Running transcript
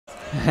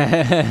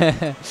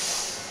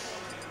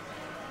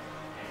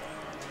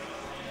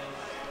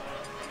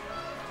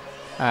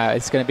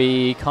It's going to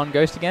be Con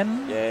Ghost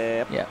again.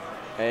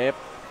 Yep.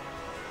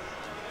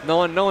 No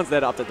one's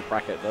there to update the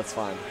bracket. That's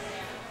fine.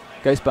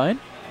 Ghost Bone.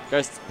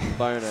 Ghost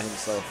Boner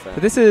himself. So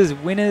this is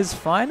winners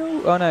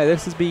final. Oh no,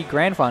 this is be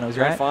grand finals,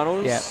 right? Grand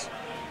finals. Yeah.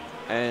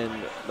 And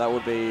that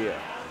would be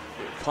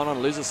Con on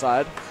loser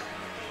side.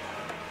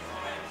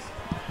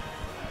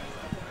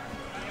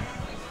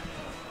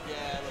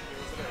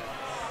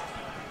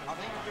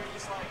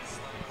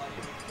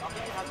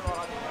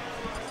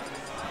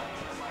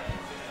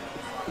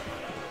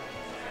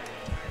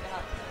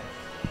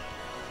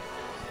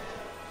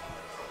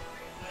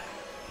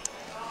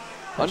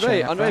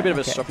 Andre a bit of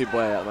a stroppy boy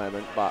at the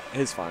moment, but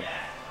he's fine.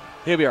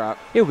 He'll be alright.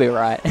 He'll be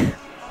alright.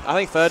 I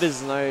think third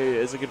is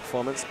a good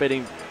performance,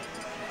 beating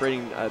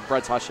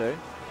Brad Taisho.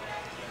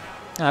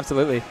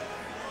 Absolutely.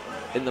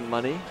 In the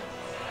money.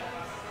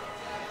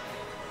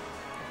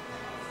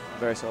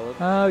 Very solid.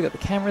 Oh, we got the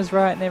cameras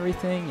right and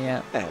everything.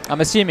 Yeah.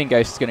 I'm assuming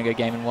Ghost is going to go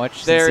Game and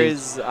Watch. There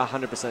is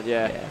 100%.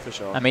 Yeah, for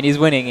sure. I mean, he's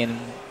winning in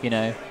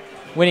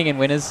winning in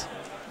winners.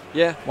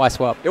 Yeah. Why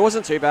swap? It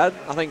wasn't too bad.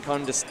 I think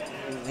Con just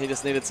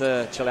needed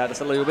to chill out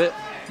just a little bit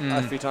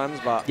a few times,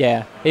 but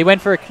yeah, he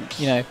went for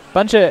a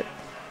bunch of.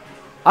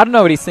 I don't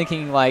know what he's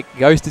thinking. Like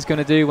Ghost is going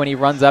to do when he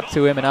runs up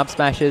to him and up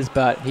smashes,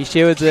 but he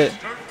shields it.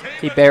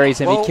 He buries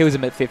him. He kills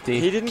him at 50.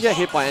 He didn't get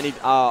hit by any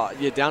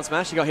down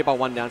smash. He got hit by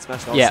one down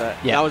smash. Yeah.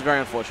 That was very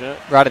unfortunate.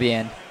 Right at the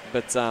end.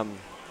 But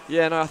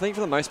I think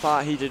for the most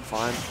part he did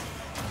fine.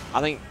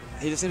 I think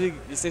he just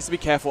needs to be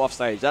careful off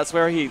stage. That's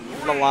where the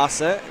last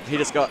set he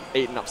just got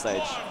eaten up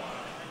stage.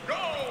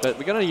 But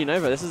we're going to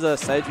Unova. This is a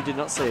stage we did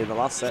not see in the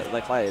last set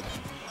they played.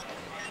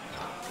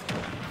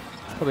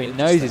 Probably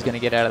knows he's going to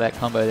get out of that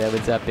combo there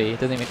with Zappy.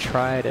 Doesn't even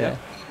try to. Yeah.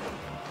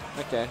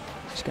 Okay.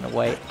 Just going to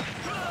wait.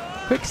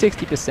 Quick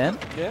 60%.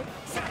 Yeah.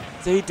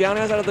 So he down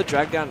airs out of the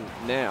drag down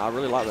now. I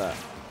really like that.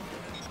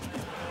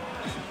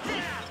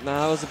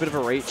 No, that was a bit of a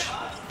reach.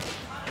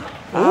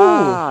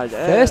 Ooh,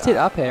 first hit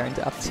up air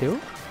into up tilt.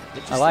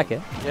 I like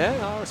it. Yeah,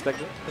 no, I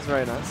respect it. It's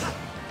very nice.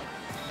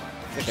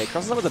 Okay,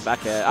 crosses up with the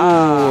back air.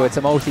 Oh, it's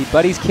a multi,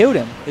 but he's killed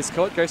him. His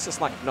Ghost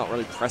just like not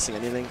really pressing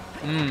anything.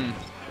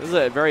 This is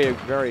a very,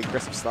 very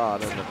aggressive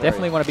start.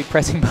 Definitely want to be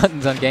pressing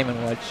buttons on Game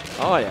 & Watch.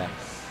 Oh, yeah.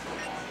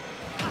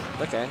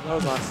 Okay, that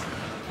was nice.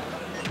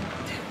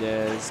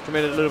 Yeah, he's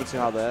committed a little bit too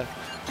hard there.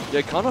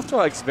 Yeah, kind of to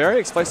a very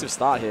explosive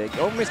start here.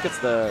 Almost gets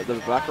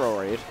the back roll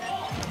read.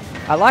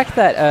 I like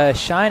that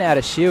shine out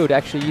of shield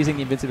actually using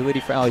the invincibility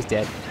frame. Oh, he's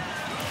dead.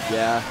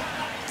 Yeah.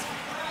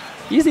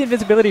 Use the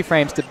invincibility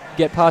frames to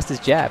get past his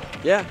jab.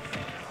 Yeah.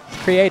 It's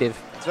creative.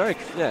 It's very,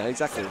 yeah,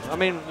 exactly. I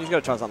mean, he's got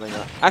to try something.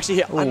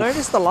 Actually, I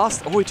noticed the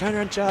last. Oh, he turned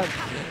around jab.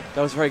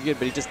 That was very good,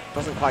 but he just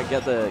doesn't quite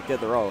get the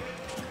roll.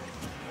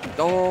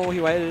 Oh, he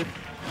waited.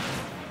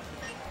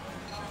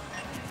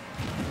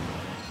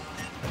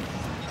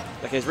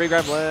 Okay, he's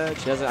re-grab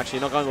ledge. He hasn't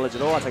actually not gone to ledge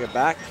at all. I take it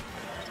back.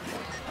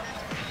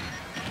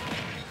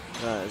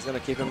 No, he's going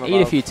to keep him above.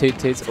 Eat a few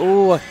toot-toots.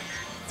 Oh, I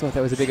thought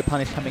that was a bigger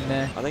punish coming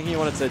there. I think he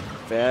wanted to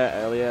fair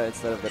earlier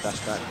instead of the dash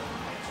back.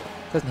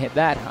 Doesn't hit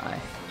that high.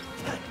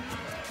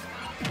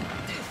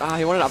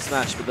 He wanted up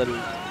smash, but then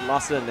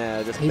lasted in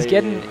there. Just he's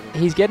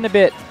getting a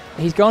bit.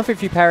 He's gone for a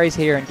few parries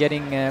here and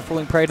getting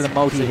falling prey to the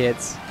multi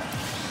hits.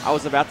 I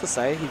was about to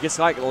say he just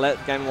like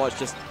let Game & Watch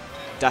just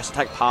dash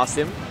attack past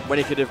him when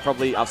he could have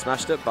probably up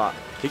smashed it, but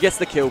he gets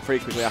the kill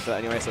pretty quickly after that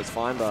anyway, so it's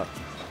fine. But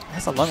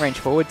that's a long range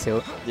forward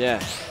tilt. Yeah.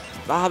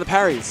 The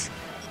parries.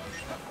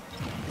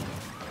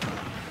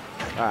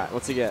 All right,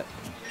 what's he get?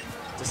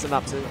 Just an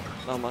up to,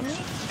 not much.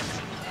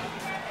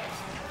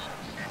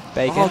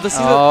 Bacon. Oh, this is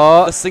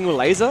the single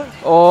laser?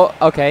 Oh,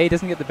 okay, he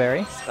doesn't get the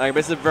berry. But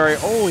it's a very,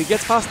 he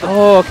gets past the...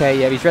 Oh, okay,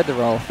 yeah, he's read the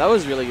roll. That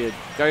was really good.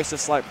 Ghost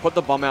just like put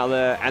the bomb out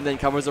there and then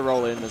covers the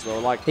roll in as well.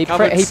 Like he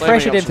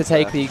pressured him to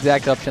take the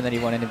exact option that he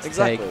wanted him to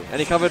take. And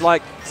he covered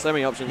like so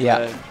many options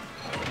there.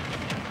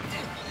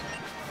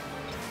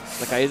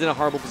 Okay, he's in a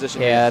horrible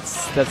position. Yeah,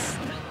 that's...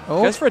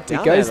 Oh, goes for a down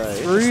he goes there,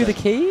 through the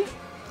key?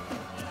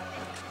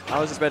 I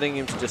was expecting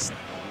him to just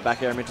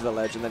back air him into the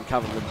ledge and then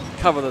cover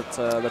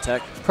the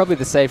tech. Probably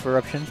the safer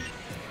option.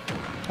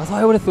 Although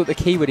I would have thought the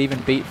key would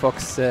even beat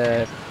Fox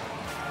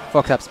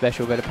up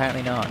special, but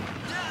apparently not.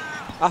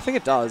 I think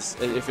it does.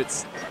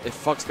 If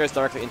Fox goes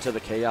directly into the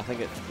key, I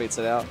think it beats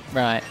it out.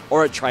 Right.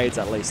 Or it trades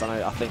at least.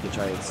 I think it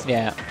trades.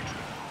 Yeah.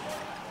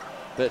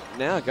 But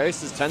now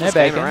Ghost has turned this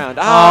game around.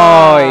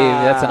 Oh,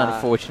 that's an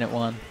unfortunate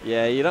one.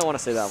 Yeah, you don't want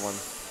to see that one.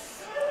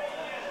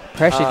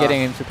 Pressure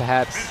getting him to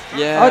perhaps.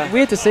 Yeah. Oh,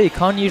 weird to see.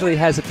 Con usually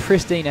has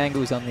pristine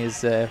angles on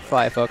his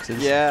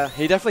Firefoxes. Yeah,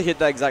 he definitely hit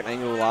that exact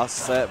angle last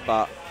set,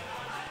 but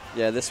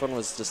yeah, this one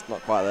was just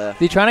not quite there. Is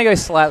he trying to go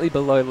slightly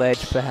below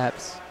ledge,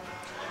 perhaps?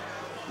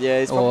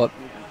 Yeah,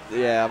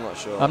 yeah, I'm not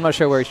sure. I'm not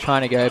sure where he's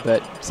trying to go,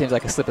 but seems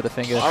like a slip of the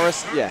finger.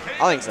 Yeah,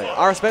 I think so.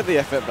 I respect the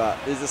effort, but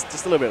it's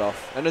just a little bit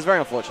off, and it's very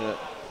unfortunate.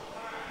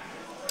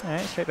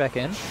 Alright, straight back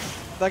in.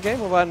 That game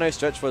without no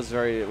stretch was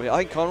very... I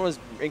think Con was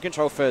in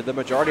control for the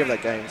majority of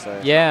that game,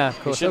 so... Yeah, of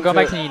course. Still going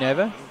back to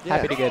Unova. Yeah.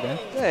 Happy to go there.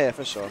 Yeah,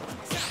 for sure.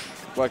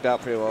 Worked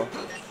out pretty well.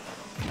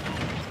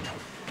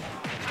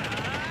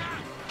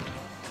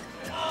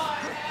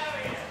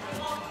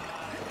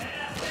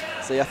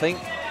 See, I think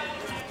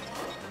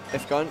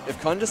if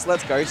Con just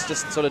lets Ghost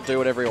just sort of do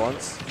whatever he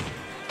wants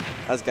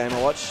as Game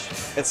 & Watch,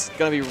 it's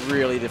going to be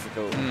really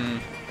difficult.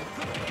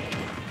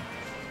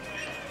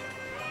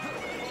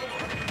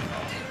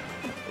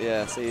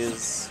 Yeah, so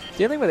he's...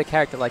 Dealing with a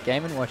character like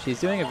Game & Watch,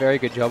 he's doing a very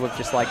good job of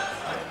just like,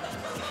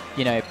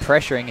 you know,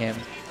 pressuring him.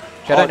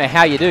 Which I don't know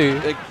how you do.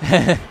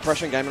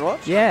 Pressuring Game &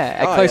 Watch? Yeah,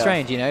 at close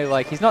range, you know,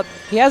 like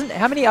he hasn't,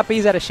 how many up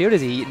Bs out of shield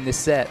has he eaten this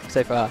set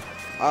so far?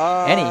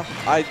 Any?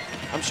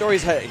 I'm sure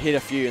he's hit a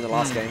few in the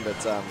last game,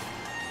 but,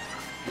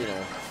 you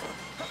know.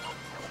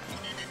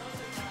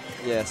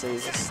 Yeah, so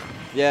he's just,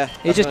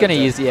 he's just going to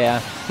use, he's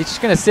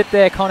just going to sit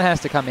there, Con has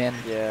to come in.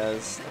 Yeah,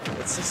 it's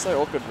just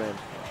so awkward, man.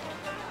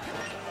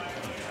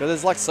 Because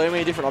there's like so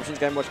many different options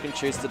Game & Watch can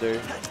choose to do.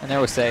 And they're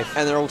all safe.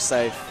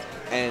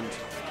 And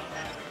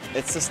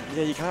it's just,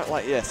 you can't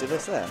like, see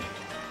this there.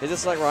 He's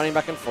just like running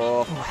back and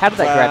forth. Oh, how did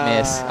that grab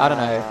miss? I don't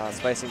know.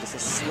 Spacing just a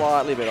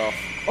slightly bit off.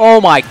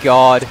 Oh my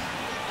god.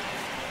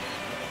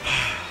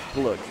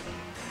 Look.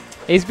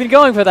 He's been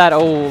going for that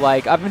all,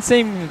 like, I've been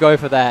seeing him go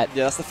for that.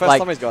 Yeah, that's the first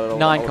time he's got it all.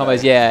 9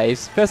 combos, yeah.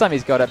 It's the first time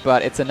he's got it,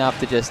 but it's enough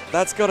to just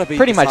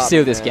pretty much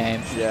seal this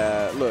game.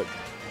 Yeah, look.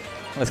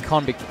 Unless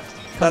Con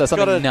does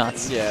something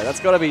nuts. Yeah, that's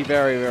got to be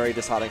very, very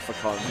disheartening for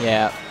Con.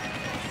 Yeah.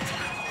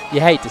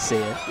 You hate to see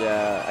it.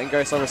 Yeah, and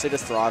Ghost obviously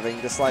just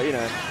thriving, just like, you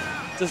know,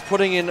 just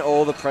putting in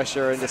all the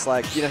pressure and just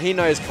like, you know, he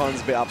knows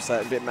Con's a bit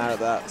upset, a bit mad at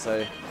that,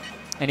 so.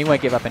 And he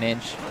won't give up an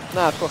inch.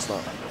 No, of course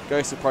not.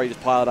 Ghost would probably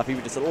just pile it up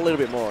even just a little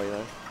bit more, you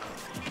know.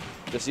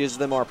 Just use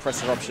the more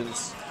oppressive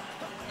options.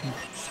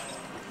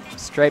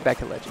 Straight back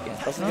to ledge again.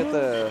 Doesn't get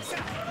the...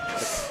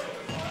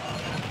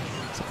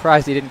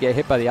 Surprised he didn't get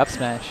hit by the up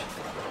smash.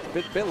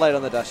 Bit late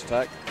on the dash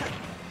attack.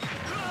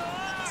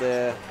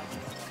 There.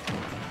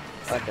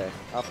 Okay,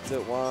 up to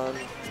 1.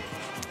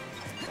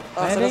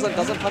 Oh, so it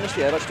doesn't punish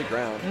the air dodge to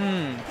ground.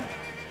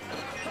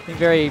 He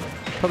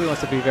probably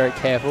wants to be very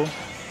careful.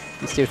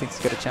 He still thinks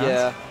he's got a chance.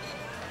 Yeah.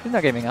 He's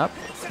not giving up.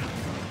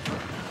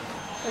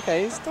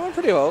 Okay, he's doing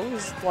pretty well.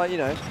 He's like, you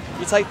know,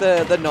 you take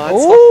the 9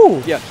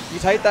 Ooh! Yeah, you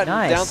take that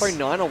Nice. down throw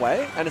 9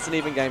 away, and it's an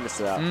even game to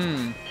sit out.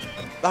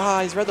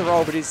 He's read the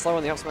roll, but he's slow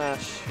on the up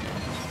smash.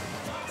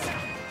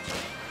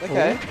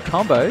 Okay. Ooh,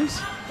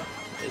 combos.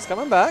 He's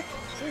coming back.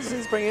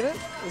 He's bringing it.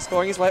 He's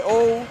scoring his way.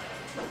 Oh,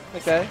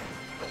 okay.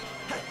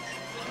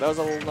 That was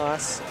a little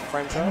nice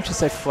frame How trap. much is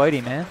so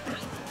floaty, man?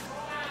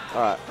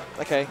 All right.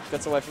 Okay,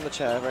 gets away from the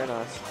chair. Very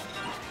nice.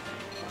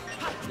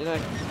 You know,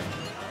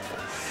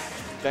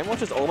 Game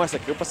Watch is almost a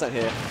kill percent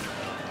here.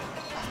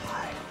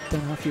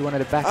 Don't know if you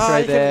wanted a back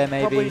throw there,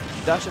 maybe.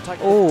 Dash attack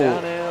Oh,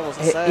 down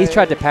air. he's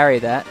tried to parry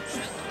that.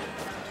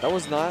 That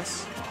was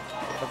nice.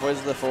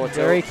 Avoids the forward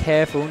tilt. Very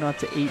careful not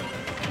to eat.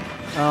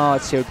 Oh,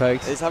 it's shield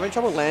pokes. He's having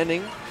trouble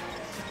landing.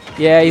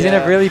 Yeah, he's in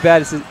a really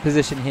bad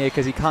position here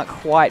because he can't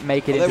quite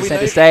make it into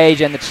center stage,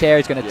 and the chair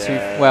is going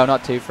to well,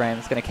 not 2 frames.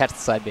 It's going to catch the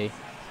side B.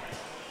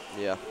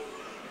 Yeah.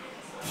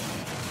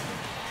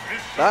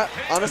 That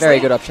honestly, very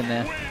good option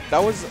there.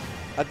 That was,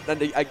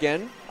 and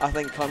again, I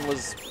think Con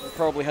was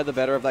probably had the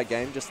better of that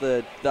game. Just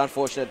the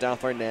unfortunate down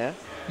throw nair.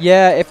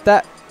 Yeah, if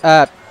that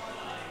the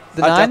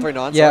 9. Down throw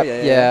 9. Yeah,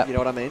 sorry, yeah. You know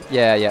what I mean?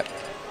 Yeah, yeah.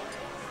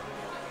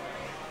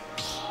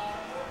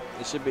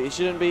 He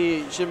shouldn't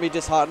be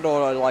disheartened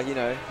or like, you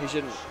know, he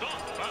shouldn't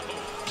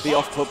be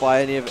off put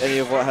by any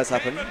of what has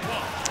happened.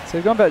 So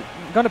we've gone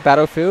to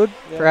Battlefield,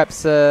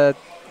 perhaps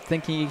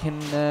thinking you can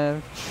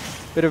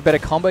bit of a better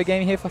combo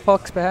game here for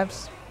Fox,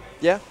 perhaps.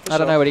 Yeah, I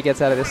don't know what he gets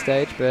out of this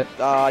stage, but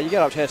you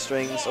get up to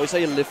strings, or you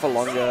say you live for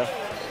longer.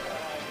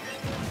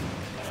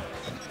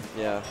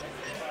 Yeah.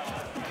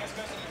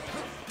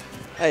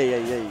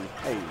 Hey.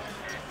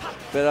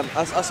 But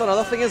I saw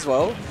another thing as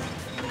well.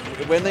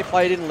 When they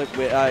played in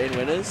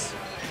winners,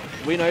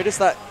 we noticed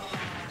that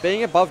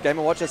being above Game &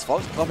 Watch as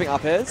Fox, popping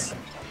up airs,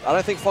 I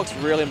don't think Fox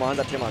really mind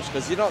that too much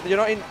because you're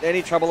not in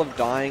any trouble of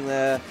dying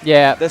there.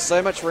 Yeah. There's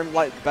so much room.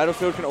 Like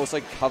Battlefield can also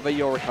cover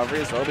your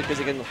recovery as well because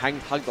you can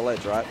hug the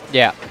ledge, right?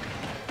 Yeah.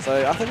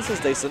 So I think this is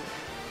decent.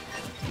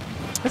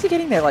 What's he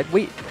getting there? Like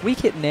weak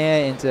hit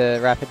nair into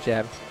rapid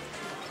jab.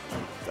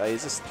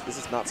 He's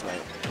just nuts,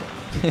 mate.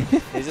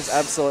 He's just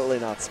absolutely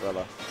nuts,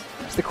 brother.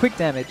 It's the quick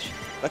damage.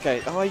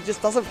 Okay. Oh, he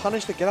just doesn't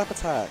punish the get-up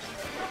attack.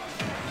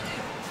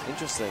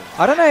 Interesting.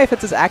 I don't know if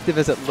it's as active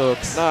as it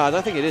looks. No, I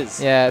don't think it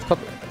is. Yeah, it's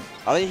probably.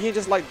 I think he can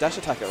just like dash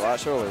attack it, right?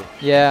 Surely.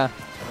 Yeah.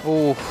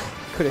 Ooh,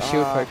 could have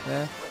shield poked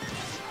there.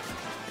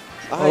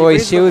 Oh,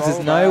 his shields is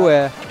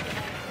nowhere.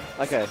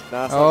 Okay,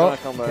 no, it's not gonna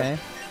combo. Okay.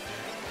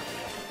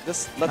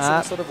 Just lets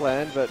him sort of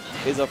land, but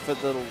he's up for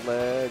the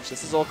ledge.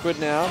 This is awkward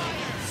now.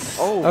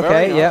 Oh,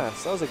 okay, very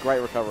nice. That was a great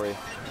recovery.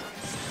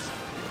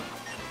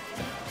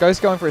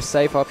 Ghost going for a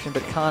safe option,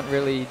 but can't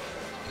really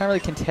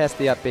contest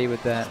the up B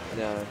with that.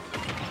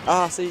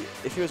 No. See,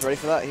 if he was ready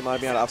for that, he might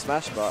have been able to up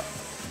smash, but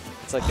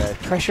It's okay.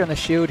 Pressure on the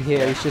shield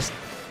here. He's just...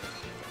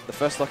 The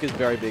first stock is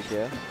very big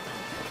here.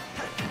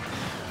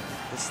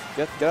 Just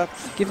get up.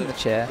 Give him the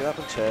chair. Get up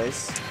and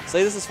chase.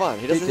 See, this is fun.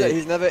 He doesn't.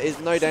 He's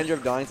no danger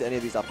of dying to any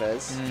of these up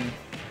airs.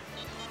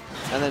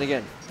 And then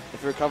again,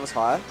 if he recovers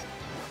high,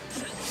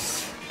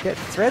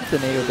 threads the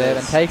needle there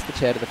and takes the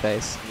chair to the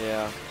face.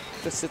 Yeah,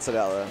 just sits it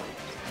out there.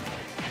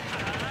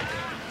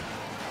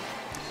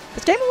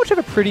 Does Game & Watch have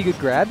a pretty good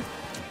grab?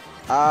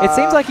 It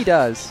seems like he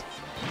does.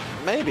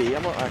 Maybe.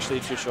 I'm not actually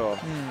too sure.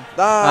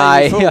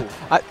 I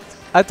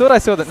thought I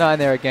saw that 9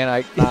 there again.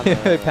 I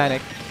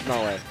panicked.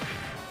 No way.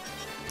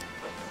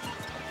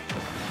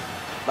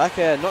 Back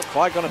air, not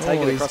quite going to take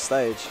it across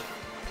stage.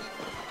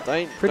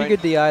 Pretty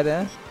good DI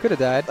there. Could have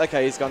died.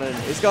 Okay, he's gone in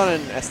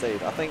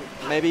SD'd. I think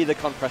maybe the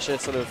con pressure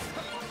sort of...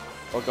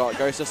 Oh god,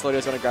 Ghost of Slaughter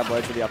is going to grab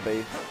loads for the up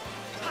B.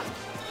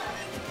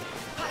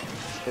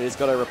 But he's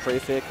got a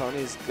reprieve here, Con.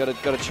 He's got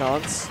a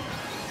chance.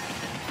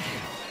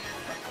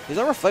 He's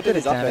not reflected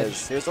his up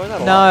airs. He was doing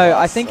that a lot. No,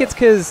 I think it's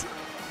because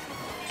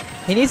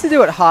he needs to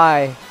do it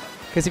high.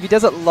 Because if he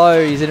does it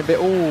low, he's in a bit...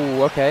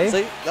 Ooh, okay.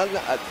 See,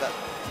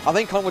 I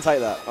think Con would take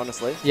that,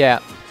 honestly. Yeah.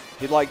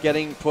 He'd like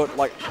getting put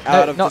like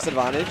out of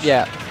disadvantage.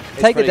 Yeah.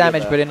 Take the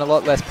damage, but in a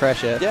lot less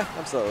pressure. Yeah,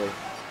 absolutely.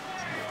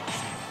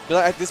 But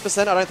like, at this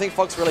percent, I don't think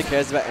Fox really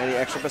cares about any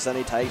extra percent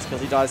he takes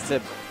because he dies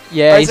to...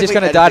 Yeah, he's just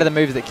going to die to the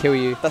moves that kill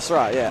you. That's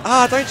right,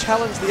 yeah. Don't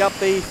challenge the up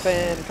B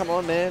fan. Come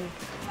on, man.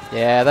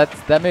 Yeah,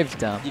 that move's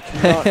dumb. You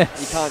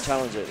can't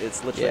challenge it.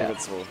 It's literally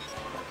invincible.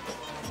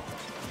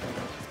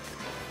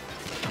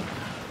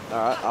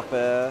 Alright, up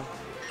air.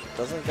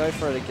 Doesn't go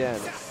for it again.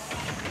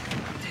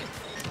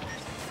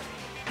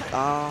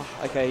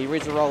 Okay, he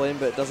reads the roll in,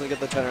 but doesn't get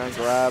the turnaround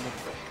grab.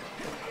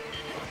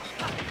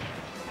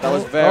 That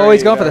was very... Oh,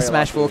 he's gone for the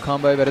smash 4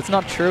 combo, but it's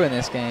not true in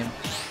this game.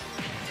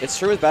 It's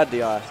true with bad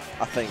DI,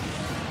 I think.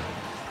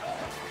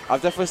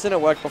 I've definitely seen it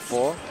work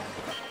before,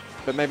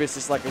 but maybe it's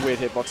just like a weird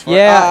hitbox for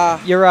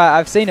it. You're right.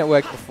 I've seen it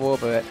work before,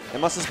 but... It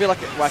must just be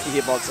like a wacky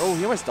hitbox. Oh,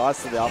 he almost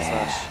dies to the up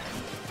smash.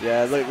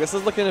 Yeah, look, this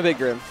is looking a bit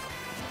grim.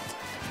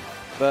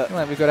 But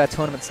we've got our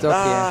tournament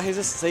stock here.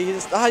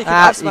 You can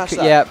up smash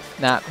that. Yeah,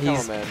 nah. Come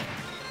on, man.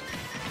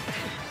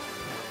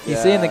 You're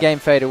seeing the game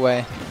fade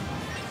away.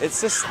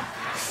 It's just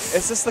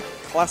the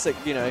classic,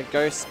 you know,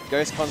 Ghost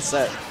Con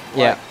set.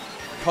 Like,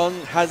 Con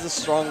has a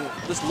strong,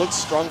 just looks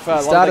strong for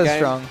a lot of the game.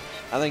 Strong.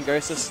 And then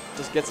Ghost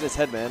just gets in his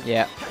head, man.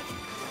 Yeah.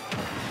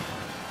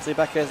 See,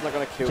 back air's not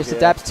going to kill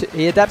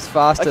he adapts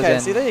faster Okay,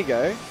 see, there you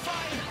go.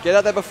 Get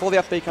out there before the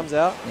up B comes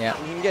out. Yeah.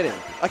 And you can get him.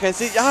 Okay,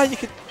 see, you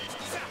could...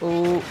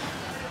 Ooh.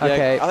 Yeah,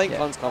 okay. I think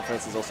Con's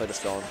confidence is also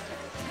just gone.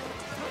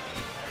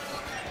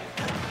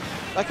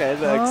 Okay,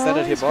 the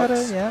extended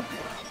hitbox. Yeah.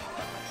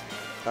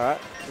 Alright.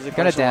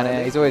 Going to down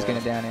air. He's always going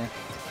to down air.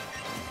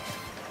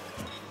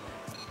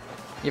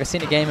 You ever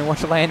seen a game and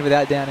watch a land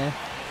without down air?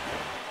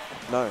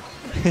 No.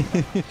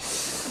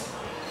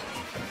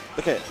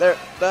 Okay, there.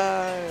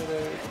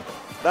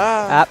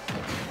 Up.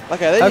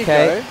 Okay, there you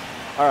go.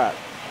 Alright.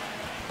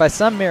 By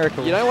some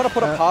miracle. You don't want to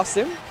put it past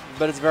him,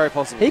 but it's very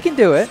possible. He can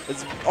do it.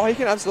 He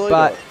can absolutely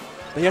do it.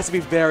 But he has to be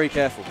very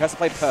careful. He has to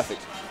play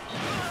perfect.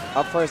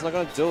 Up throw is not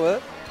going to do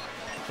it.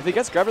 If he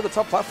gets grabbed at the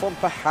top platform,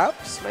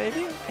 perhaps,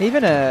 maybe?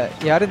 Even I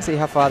didn't see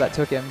how far that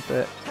took him,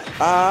 but...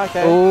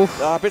 Okay.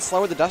 A bit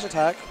slow with the dash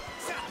attack.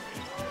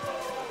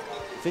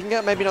 If he can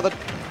get maybe another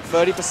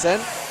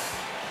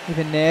 30%.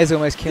 Even Nair's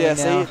almost killing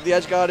now. Yeah, see, the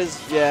edge guard is...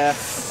 Yeah.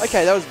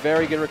 Okay, that was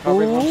very good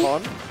recovery from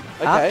Con.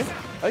 Okay.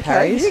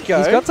 Okay, here you go.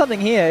 He's got something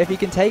here. If he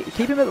can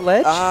keep him at the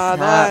ledge.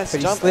 Nice.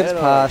 But he slips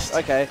past.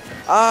 Okay.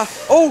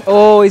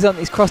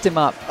 He's crossed him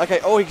up. Okay.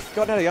 He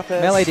got out of the up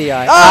air. Melee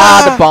DI.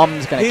 The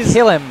bomb's going to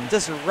kill him.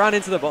 Just run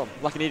into the bomb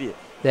like an idiot.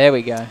 There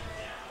we go.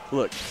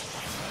 Look.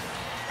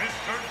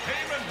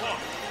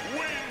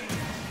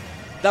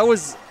 That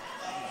wasn't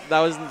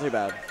too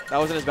bad. That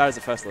wasn't as bad as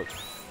the first look.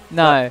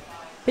 No.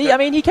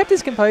 He kept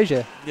his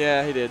composure.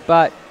 Yeah, he did.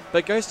 But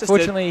Ghost just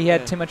fortunately, he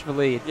had too much of a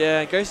lead.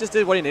 Yeah, Ghost just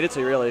did what he needed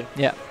to, really.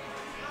 Yeah.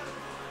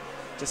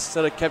 Just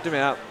sort of kept him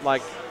out.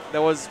 Like,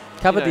 there was...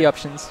 Covered the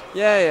options.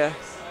 Yeah.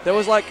 There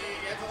was, like...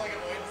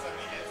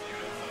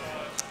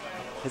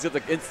 He's got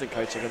the instant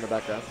coaching in the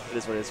background. It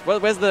is what it is.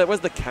 Where's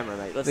the camera,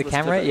 mate? The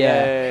camera?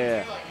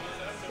 Yeah.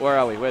 Where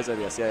are we? Where's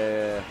OBS?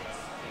 Yeah.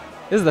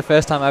 This is the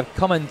first time I've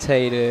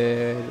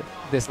commentated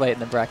this late in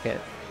the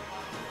bracket.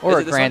 Or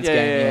a Grants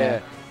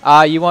game,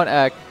 yeah. You want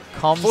a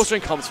comms? Full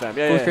string comms, fam.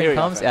 Full string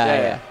comms?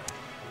 Yeah.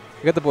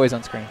 We got the boys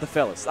on screen. The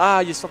fellas.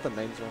 You swapped the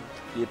names wrong.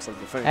 You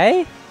absolutely phone.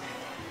 Hey?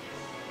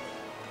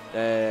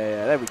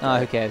 Yeah, there we go.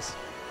 Who cares?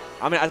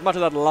 I mean, as much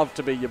as I'd love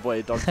to be your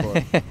boy,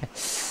 Dogsport.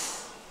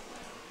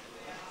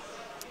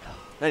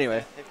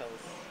 Anyway.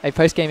 A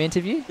post-game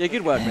interview? Yeah,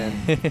 good work,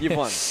 man. You've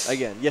won.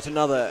 Again, yet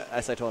another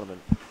SA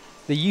tournament.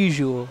 The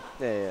usual.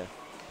 Yeah.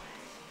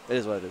 It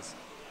is what it is.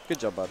 Good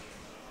job, bud.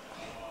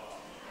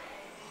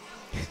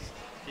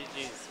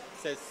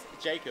 Says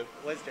Jacob.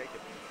 Where's Jacob?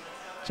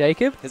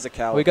 Jacob? He's a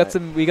coward. We got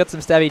some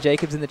Stabby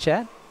Jacobs in the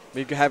chat.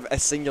 We have a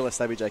singular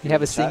Stabby Jacob.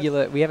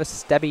 We have a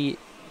Stabby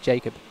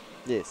Jacob.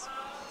 Yes.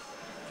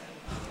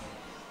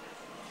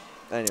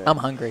 Anyway. I'm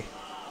hungry.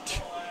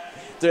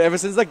 Dude, ever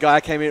since that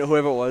guy came in,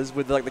 whoever it was,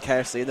 with like the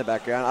KFC in the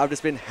background, I've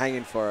just been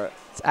hanging for it.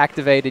 It's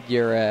activated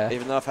your...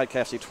 Even though I've had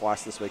KFC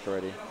twice this week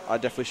already. I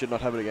definitely should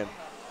not have it again.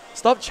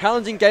 Stop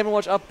challenging Game &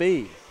 Watch up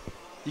B.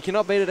 You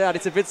cannot beat it out.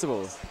 It's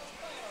invincible.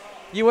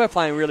 You were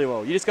playing really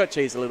well. You just got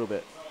cheesed a little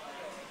bit.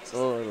 Just a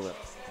little bit.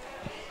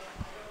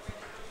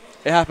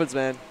 It happens,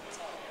 man.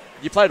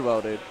 You played well,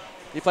 dude.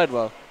 You played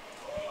well.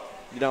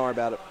 You don't worry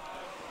about it.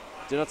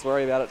 Do not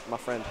worry about it, my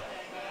friend.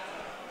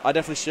 I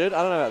definitely should.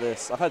 I don't know about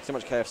this. I've had too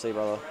much KFC,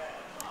 brother.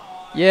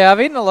 Yeah,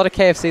 I've eaten a lot of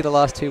KFC the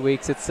last 2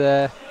 weeks. It's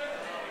I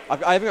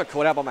even got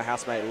called out by my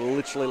housemate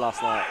literally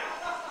last night.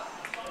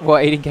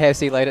 What, eating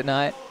KFC late at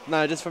night?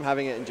 No, just from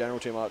having it in general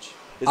too much.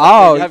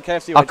 Oh, you have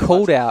KFC I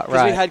called out, right.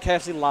 right. We had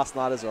KFC last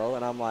night as well,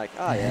 and I'm like,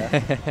 oh,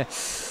 yeah.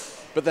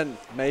 But then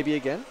maybe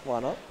again, why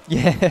not?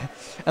 Yeah,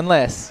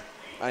 unless.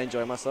 I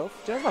enjoy myself.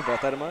 Do you know it's my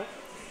birthday tomorrow?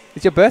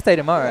 It's your birthday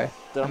tomorrow.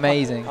 Yeah. Dude,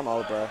 amazing. I'm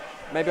old, bro.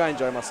 Maybe I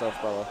enjoy myself,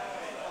 brother.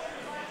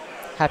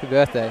 Happy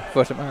birthday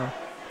for tomorrow.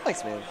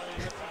 Thanks, man.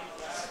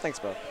 Thanks,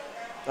 bro.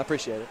 I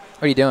appreciate it.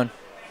 What are you doing?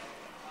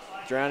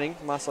 Drowning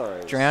my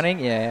sorrows. Drowning?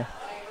 Yeah.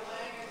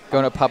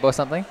 Going to a pub or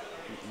something?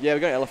 Yeah, we're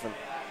going Elephant.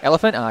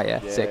 Elephant? Oh,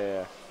 yeah. Yeah, Sick.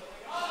 yeah.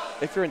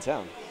 If you're in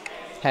town.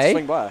 Hey?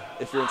 Swing by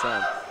if you're in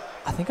town.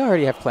 I think I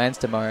already have plans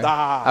tomorrow.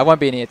 Ah. I won't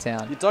be near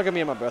town. You're dogging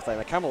me on my birthday.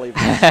 I can't believe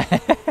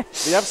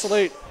this. The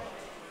absolute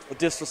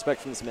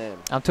disrespect from this man.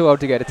 I'm too old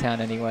to go to town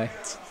anyway.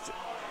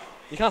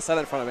 You can't say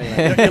that in front of me,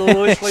 mate. You're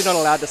literally not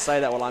allowed to say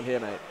that while I'm here,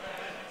 mate.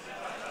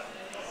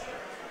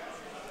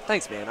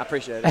 Thanks, man. I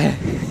appreciate it.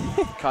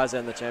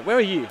 Kaizen the champ. Where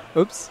are you?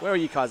 Oops. Where are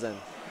you, Kaizen?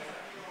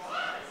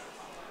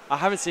 I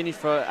haven't seen you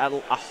for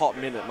a hot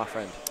minute, my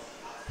friend.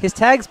 His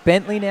tag's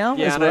Bentley now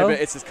yeah, as I know, well? but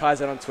it's his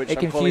Kaizen on Twitch. It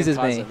I'm calling him confuses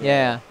me, Kaizen,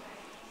 yeah.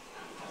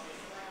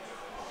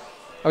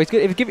 Oh, he's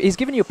good. He's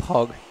given you a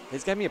pog.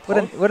 He's gave me a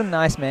pog? What a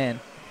nice man.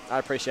 I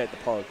appreciate the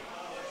pog.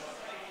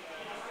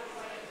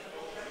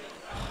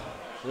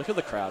 Look at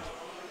the crowd.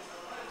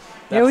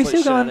 Yeah, we're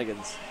still going.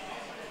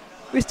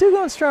 We're still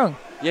going strong.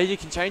 Yeah, you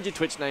can change your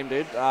Twitch name,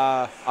 dude.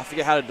 I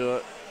forget how to do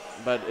it,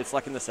 but it's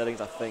like in the settings,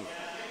 I think.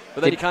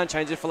 But then you can't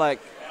change it for like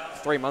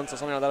 3 months or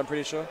something like that, I'm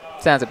pretty sure.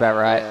 Sounds about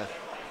right. Yeah.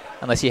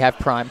 Unless you have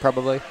Prime,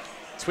 probably.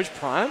 Twitch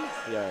Prime?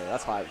 Yeah,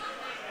 that's hype.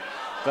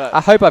 But I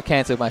hope I've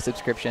cancelled my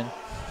subscription.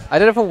 I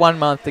did it for 1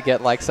 month to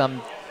get like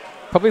some,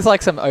 probably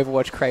like some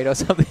Overwatch crate or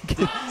something.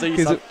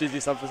 So did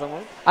you sub for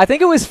someone? I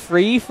think it was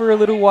free for a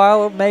little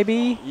while,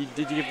 maybe.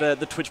 Did you give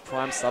the Twitch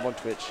Prime sub on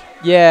Twitch?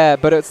 Yeah,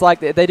 but it's like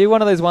they do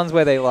one of those ones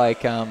where they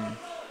like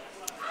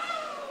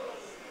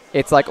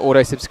it's like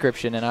auto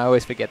subscription, and I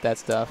always forget that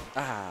stuff.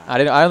 Ah.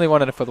 I only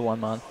wanted it for the 1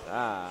 month.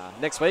 Ah.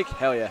 Next week?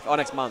 Hell yeah. Oh,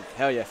 next month.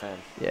 Hell yeah, fam.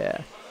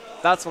 Yeah.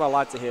 That's what I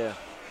like to hear.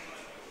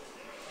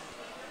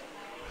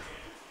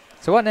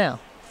 So what now?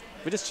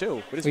 We just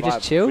chill. We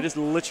just chill? We just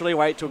literally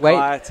wait till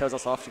Kai tells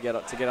us off to get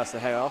us to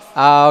hang off.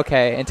 Oh,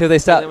 okay. Until they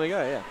start. And then we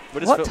go,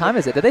 yeah. What time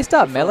is it? Did they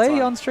start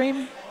Melee on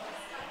stream?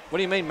 What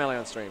do you mean Melee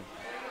on stream?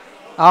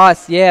 Oh,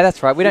 yeah,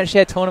 that's right. We don't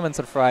share tournaments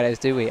on Fridays,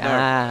 do we?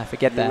 No.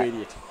 Forget that. You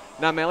idiot.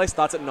 No, Melee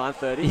starts at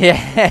 9:30.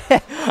 Yeah.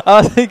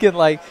 I was thinking,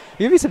 like,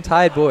 give me some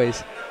tired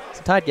boys.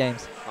 Some tired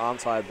games. Oh, I'm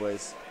tired,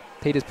 boys.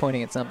 Peter's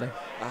pointing at something.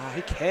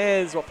 Who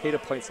cares what Peter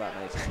points at,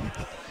 mate?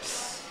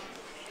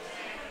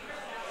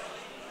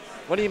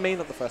 What do you mean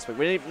not the first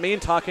week? Me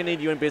and Tarkin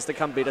need you and Biz to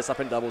come beat us up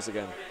in doubles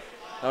again.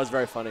 That was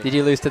very funny. Did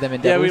you lose to them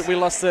in doubles?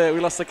 Yeah, we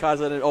lost to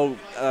Kaiser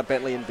and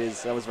Bentley and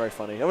Biz. That was very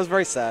funny. That was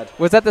very sad.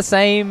 Was that the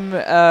same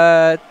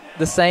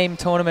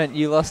tournament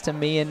you lost to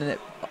me and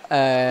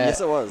yes,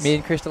 it was. Me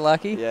and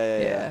Kristalaki?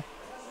 Yeah.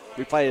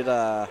 We played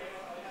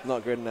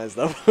not good in those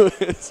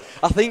doubles.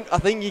 I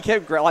think you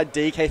kept like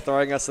DK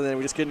throwing us, and then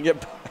we just couldn't get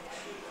back.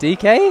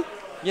 DK?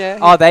 Yeah.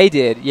 Oh, they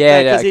did.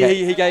 Yeah, because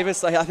he gave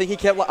us. I think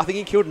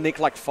he killed Nick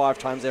like 5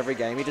 times every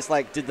game. He just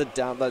like did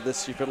the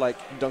stupid like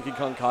Donkey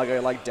Kong cargo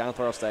like down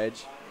throw off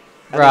stage.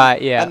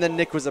 And then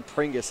Nick was a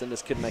Pringus and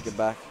just couldn't make it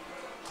back.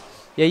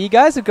 Yeah, you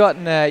guys have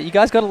gotten. You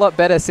guys got a lot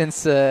better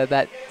since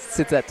that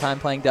time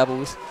playing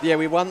doubles. Yeah,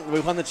 we won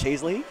the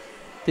Cheese League.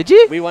 Did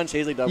you? We won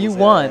Cheese League doubles. You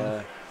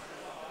won.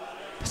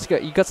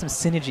 You got some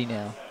synergy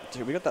now.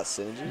 Dude, we got that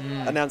synergy.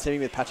 And now I'm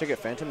teaming with Patrick at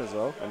Phantom as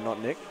well, and not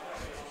Nick.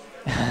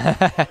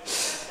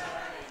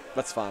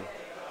 That's fun.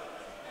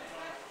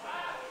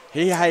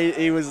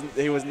 He was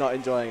not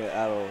enjoying it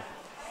at all.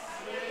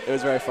 It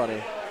was very funny.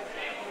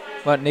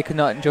 What, Nick could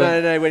not enjoy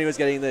it? No, when he was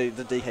getting the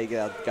DK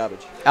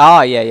garbage.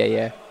 Oh,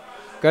 yeah.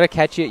 Got to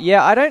catch you.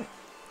 Yeah, I don't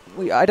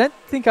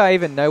think I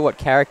even know what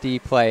character you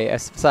play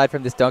aside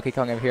from this Donkey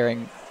Kong I'm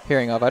hearing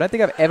of. I don't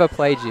think I've ever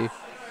played you.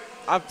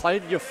 I've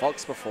played your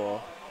Fox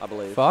before, I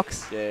believe.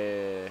 Fox?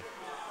 Yeah.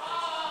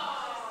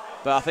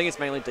 But I think it's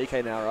mainly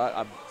DK now, right?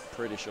 I'm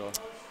pretty sure.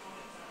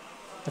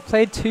 I've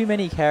played too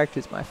many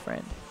characters, my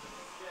friend.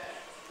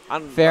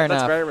 Fair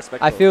enough. That's very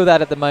respectful. I feel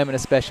that at the moment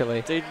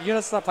especially. Dude, you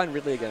gotta start playing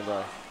Ridley again,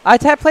 bro. I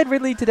played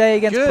Ridley today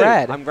against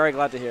Brad. I'm very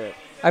glad to hear it.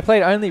 I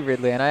played only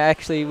Ridley, and I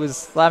actually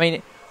was... I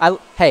mean, I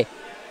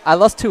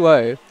lost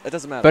 2-0. It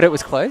doesn't matter. But it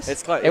was close.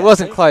 It's close. It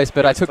wasn't close,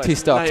 but I took 2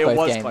 stocks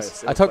both games.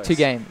 Close. I took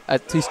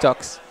 2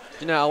 stocks.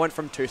 You know, I went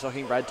from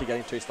two-stocking Brad to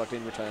getting two-stocked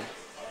in return.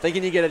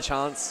 Thinking you get a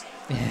chance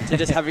to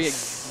just having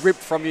it ripped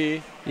from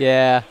you.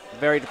 Yeah.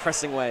 Very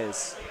depressing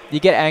ways. You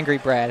get angry,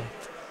 Brad.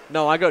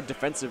 No, I got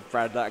defensive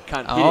Brad that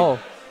can't hit him.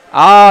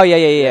 Oh,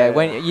 yeah.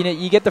 When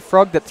you get the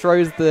frog that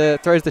throws the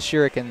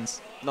shurikens.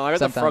 No, I got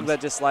sometimes. the frog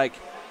that just like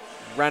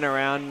ran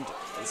around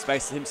and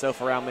spaced himself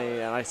around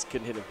me, and I just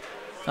couldn't hit him.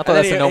 I thought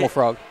that's a normal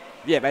frog.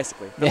 Yeah,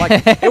 basically. But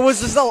like, it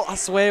was just I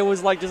swear it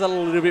was like just a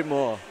little bit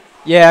more.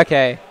 Yeah,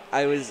 okay.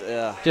 I was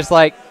just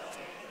like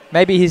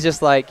maybe he's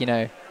just like, you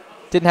know,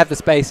 didn't have the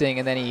spacing,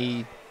 and then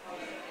he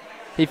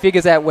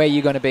figures out where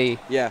you're going to be.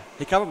 Yeah,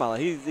 he covered my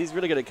line. He's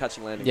really good at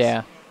catching landings.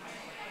 Yeah.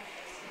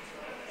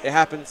 It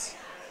happens.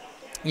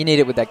 You need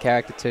it with that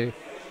character too.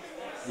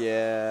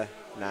 Yeah.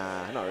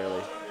 Nah, not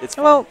really. It's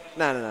fine. Well,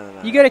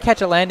 no. You got to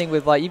catch a landing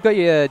with like you've got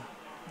your.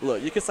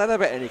 Look, you can say that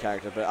about any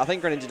character, but I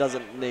think Greninja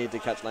doesn't need to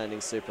catch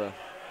landings super.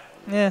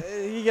 Yeah. I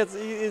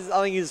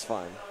think he's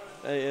fine.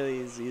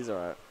 He's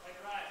alright.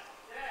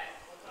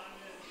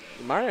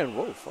 Mario and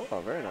Wolf. Oh,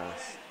 very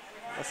nice.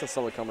 That's a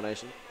solid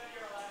combination.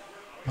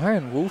 Mario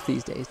and Wolf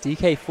these days.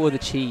 DK for the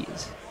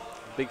cheese.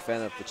 Big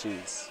fan of the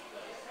cheese.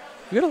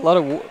 We got a lot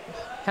of.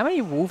 How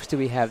many wolves do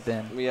we have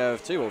then? We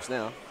have 2 wolves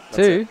now. That's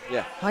 2? It.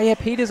 Yeah. Oh yeah,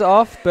 Peter's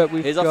off, but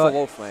we've He's got. off for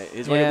Wolf, mate.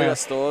 We got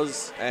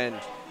Stores and.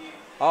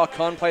 Oh,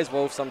 Con plays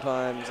Wolf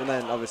sometimes, and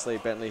then obviously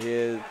Bentley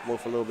here,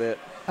 Wolf a little bit.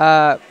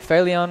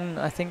 Phaleon,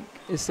 I think,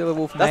 is still a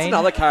Wolf main. That's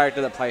another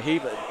character that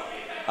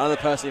another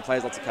person who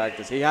plays lots of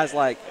characters. He has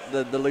like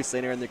the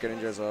Lucina and the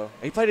Greninja as well.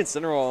 He played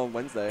Incineroar on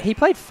Wednesday. He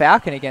played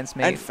Falcon against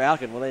me. And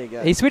Falcon, well there you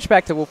go. He switched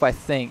back to Wolf, I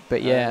think,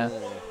 but yeah.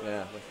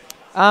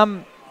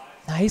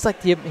 He's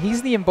like the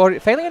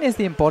embodiment. Phaleon is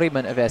the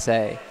embodiment of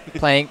SA.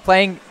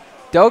 playing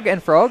Dog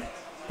and Frog,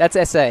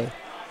 that's SA.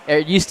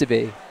 It used to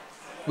be.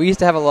 We used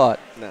to have a lot.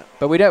 No.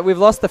 But we don't. We've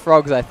lost the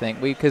frogs, I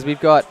think, because we've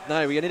got.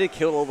 No, we need to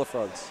kill all the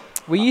frogs.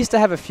 We used to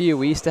have a few.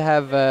 We used to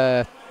have.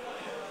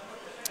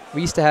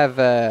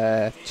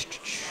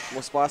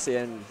 More Spicy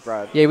and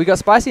Brad. Yeah, we got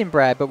Spicy and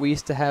Brad, but we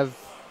used to have.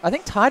 I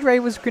think Tide Ray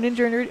was Greninja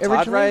originally.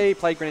 Tide Ray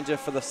played Greninja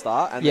for the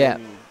start, and yeah.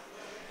 then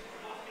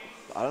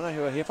I don't know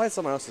who he played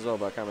someone else as well,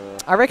 but I can't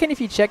remember. I reckon if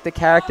you check the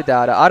character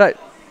data,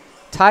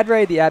 Tide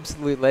Ray, the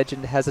absolute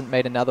legend, hasn't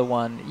made another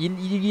one.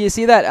 You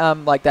see that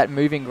like that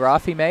moving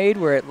graph he made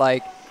where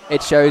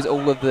it shows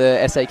all of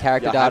the SA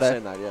character data. I've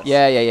seen that, yes.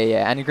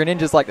 Yeah. And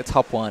Greninja's like the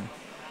top one,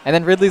 and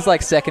then Ridley's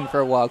like second for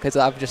a while because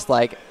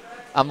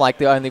I'm like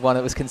the only one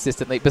that was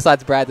consistently,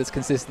 besides Brad, that's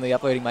consistently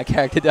uploading my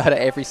character data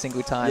every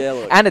single time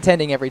and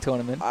attending every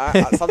tournament.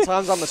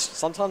 Sometimes I'm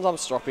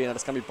stroppy and I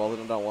just can't be bothered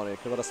and don't want to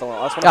because I just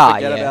want to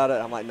forget about it.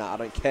 I'm like, nah, I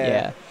don't care.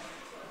 Yeah.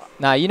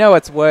 No, you know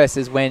what's worse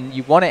is when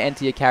you want to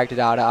enter your character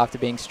data after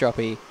being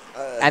stroppy,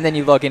 and then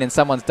you log in and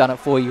someone's done it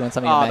for you on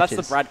something that matches.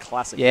 That's the Brad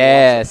classic.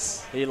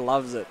 Yes. He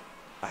loves it.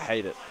 I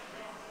hate it.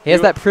 He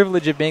has that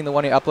privilege of being the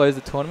one who uploads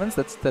the tournaments.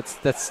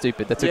 That's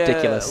stupid. That's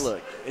ridiculous.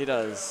 Look, he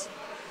does.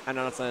 And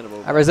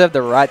understandable. I reserve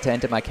the right to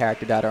enter my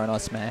character data on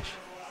Oz Smash.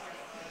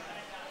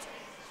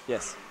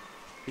 Yes.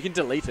 You can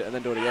delete it and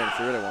then do it again if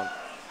you really want.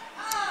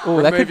 Ooh,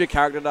 remove your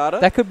character data.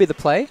 That could be the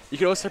play. You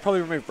could also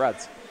probably remove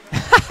Brad's.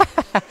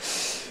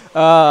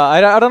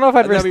 I don't know if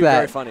I'd risk that.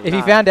 Very funny. If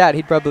he found out,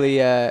 he'd probably,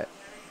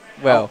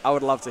 well... I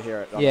would love to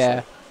hear it, honestly.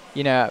 Yeah.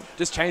 You know...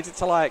 Just change it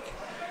to like...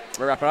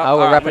 We're wrapping up. Oh,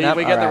 we're wrapping up?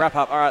 We get the wrap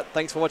up. All right,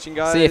 thanks for watching,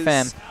 guys. See you,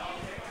 fam.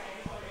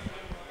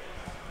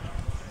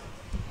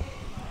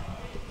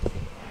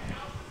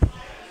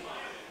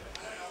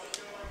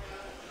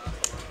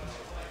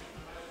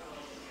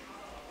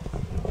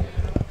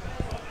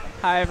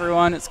 Hi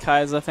everyone, it's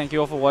Kaiser. Thank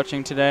you all for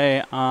watching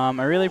today.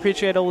 I really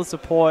appreciate all the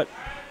support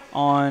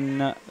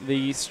on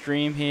the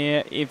stream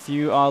here. If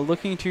you are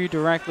looking to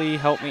directly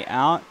help me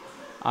out,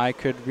 I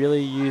could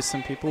really use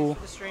some people.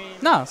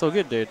 No, it's all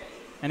good, dude.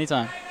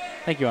 Anytime.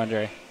 Thank you,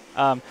 Andre.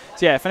 So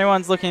yeah, if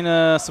anyone's looking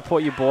to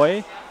support your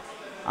boy,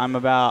 I'm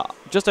about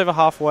just over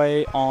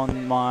halfway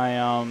on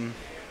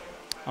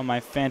my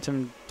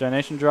Phantom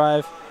donation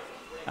drive.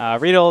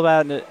 Read all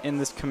about it in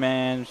this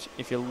command.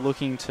 If you're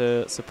looking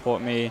to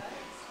support me,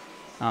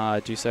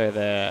 do so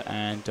there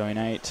and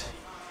donate.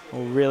 It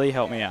will really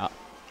help me out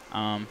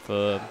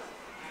for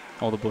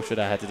all the bullshit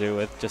I had to do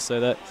with just so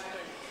that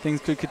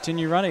things could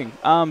continue running.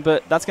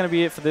 But that's going to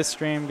be it for this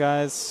stream,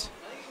 guys.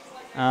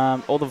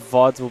 All the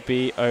VODs will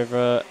be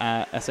over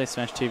at SA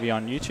Smash TV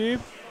on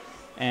YouTube.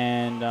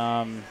 And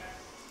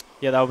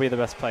yeah, that will be the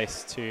best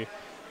place to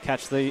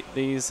catch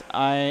these.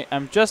 I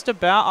am just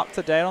about up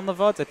to date on the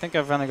VODs. I think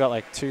I've only got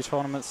like 2 or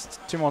 3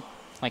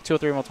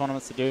 more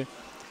tournaments to do.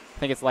 I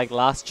think it's like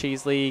last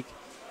Cheese League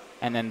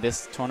and then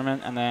this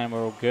tournament, and then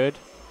we're all good.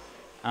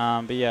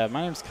 But yeah,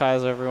 my name's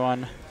Kaiser, everyone.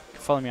 You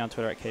can follow me on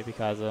Twitter at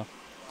KPKaiser.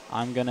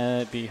 I'm going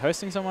to be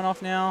hosting someone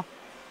off now.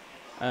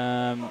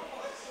 And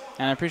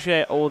I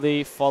appreciate all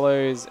the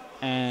follows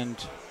and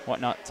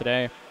whatnot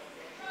today.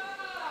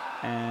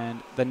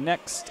 And the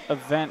next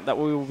event that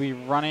we will be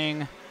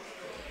running,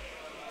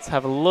 let's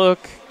have a look.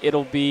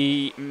 It'll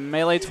be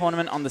Melee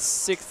Tournament on the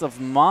 6th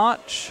of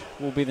March.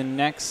 Will be the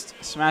next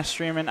Smash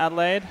stream in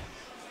Adelaide.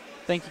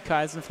 Thank you,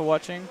 Kaizen, for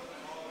watching.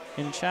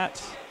 in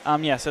chat.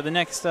 Yeah, so the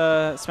next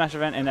Smash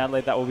event in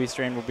Adelaide that will be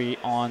streamed will be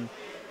on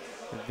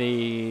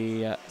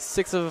the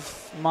 6th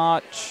of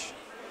March.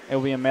 It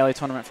will be a Melee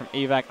tournament from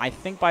EVAC. I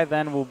think by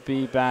then we'll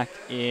be back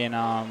in...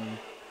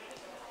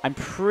 I'm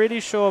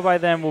pretty sure by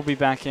then we'll be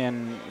back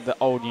in the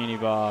old Uni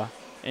Bar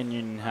in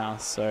Union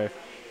House, so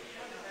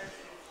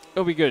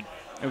it'll be good.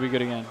 It'll be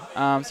good again.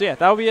 So yeah,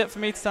 that'll be it for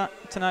me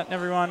tonight,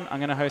 everyone. I'm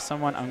going to host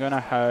someone. I'm going to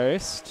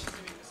host...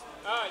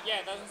 yeah,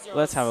 that's yours.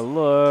 Let's have a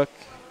look.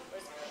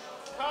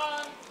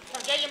 Come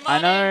get your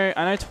money.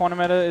 I know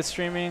Tournamenta is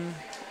streaming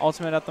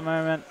Ultimate at the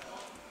moment,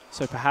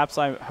 so perhaps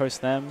I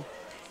host them.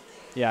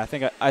 Yeah, I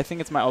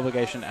think it's my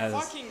obligation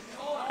as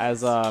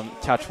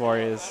Couch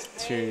Warriors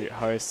to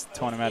host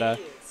Tournamenta.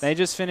 They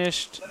just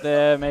finished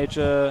their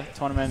major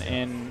tournament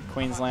in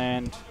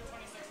Queensland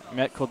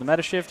called the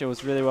Meta Shift. It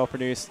was really well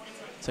produced,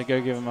 so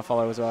go give them a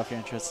follow as well if you're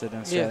interested in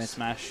Australian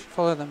Smash.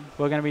 Follow them.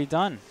 We're going to be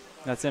done.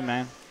 That's it,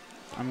 man.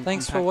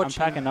 Thanks for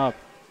watching. I'm packing up.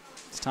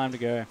 It's time to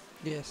go.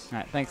 Yes. All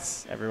right,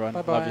 thanks, everyone.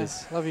 Bye-bye. Love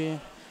yous. Love you.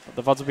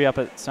 The VODs will be up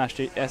at SA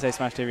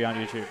Smash TV on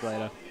YouTube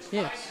later.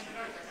 Yes.